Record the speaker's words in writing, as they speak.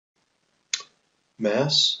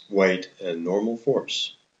mass, weight, and normal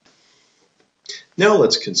force. Now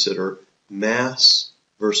let's consider mass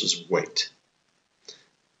versus weight.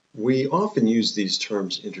 We often use these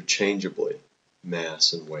terms interchangeably,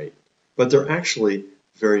 mass and weight, but they're actually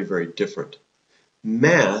very, very different.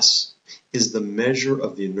 Mass is the measure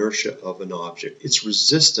of the inertia of an object, its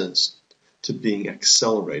resistance to being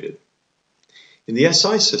accelerated. In the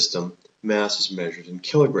SI system, mass is measured in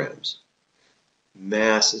kilograms.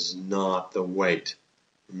 Mass is not the weight.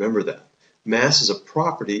 Remember that. Mass is a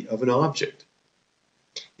property of an object.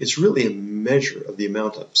 It's really a measure of the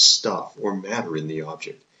amount of stuff or matter in the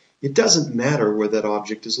object. It doesn't matter where that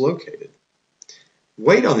object is located.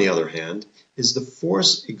 Weight, on the other hand, is the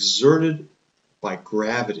force exerted by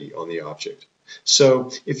gravity on the object.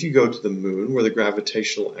 So if you go to the moon, where the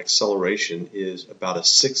gravitational acceleration is about a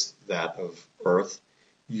sixth that of Earth,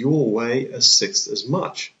 you'll weigh a sixth as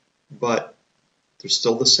much. But there's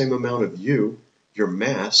still the same amount of you. Your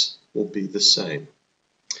mass will be the same.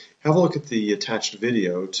 Have a look at the attached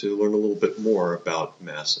video to learn a little bit more about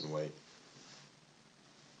mass and weight.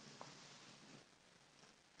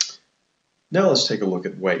 Now let's take a look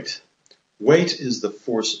at weight. Weight is the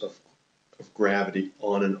force of gravity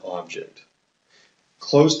on an object.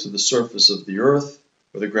 Close to the surface of the Earth,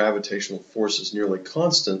 where the gravitational force is nearly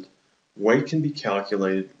constant, weight can be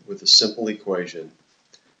calculated with a simple equation.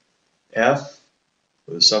 F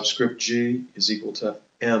with a subscript g is equal to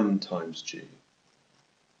m times g.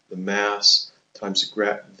 The mass times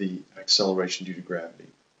the acceleration due to gravity.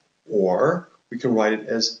 Or we can write it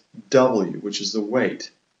as W, which is the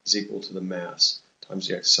weight, is equal to the mass times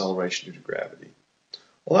the acceleration due to gravity.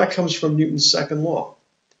 Well, that comes from Newton's second law.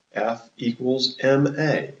 F equals ma,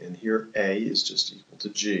 and here a is just equal to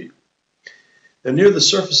g. Now, near the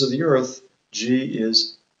surface of the Earth, g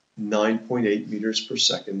is 9.8 meters per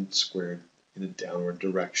second squared in a downward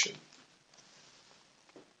direction.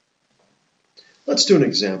 Let's do an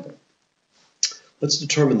example. Let's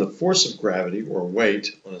determine the force of gravity, or weight,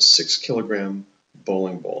 on a 6 kilogram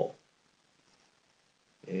bowling ball.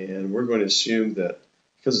 And we're going to assume that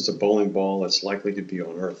because it's a bowling ball, it's likely to be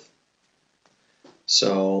on Earth.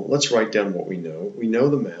 So let's write down what we know. We know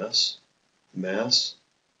the mass. Mass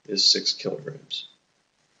is 6 kilograms.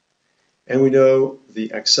 And we know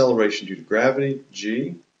the acceleration due to gravity,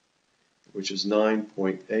 g, which is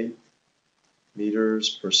 9.8 meters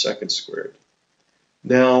per second squared.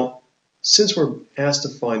 Now, since we're asked to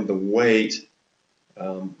find the weight,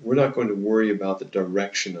 we're not going to worry about the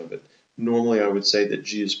direction of it. Normally, I would say that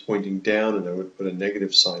g is pointing down, and I would put a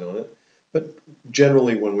negative sign on it. But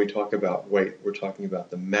generally, when we talk about weight, we're talking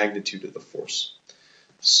about the magnitude of the force.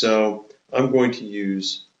 So I'm going to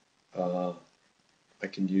use, I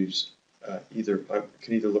can either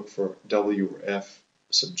look for W or F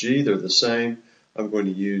sub g. They're the same. I'm going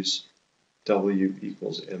to use W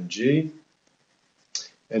equals mg.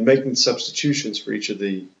 And making substitutions for each of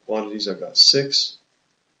the quantities, I've got 6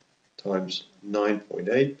 times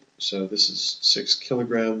 9.8. So this is 6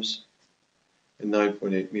 kilograms and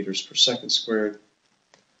 9.8 meters per second squared.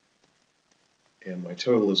 And my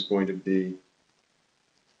total is going to be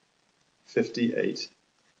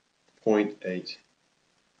 58.8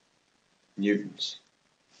 newtons.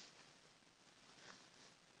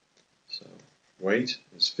 So weight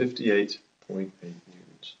is 58.8 newtons.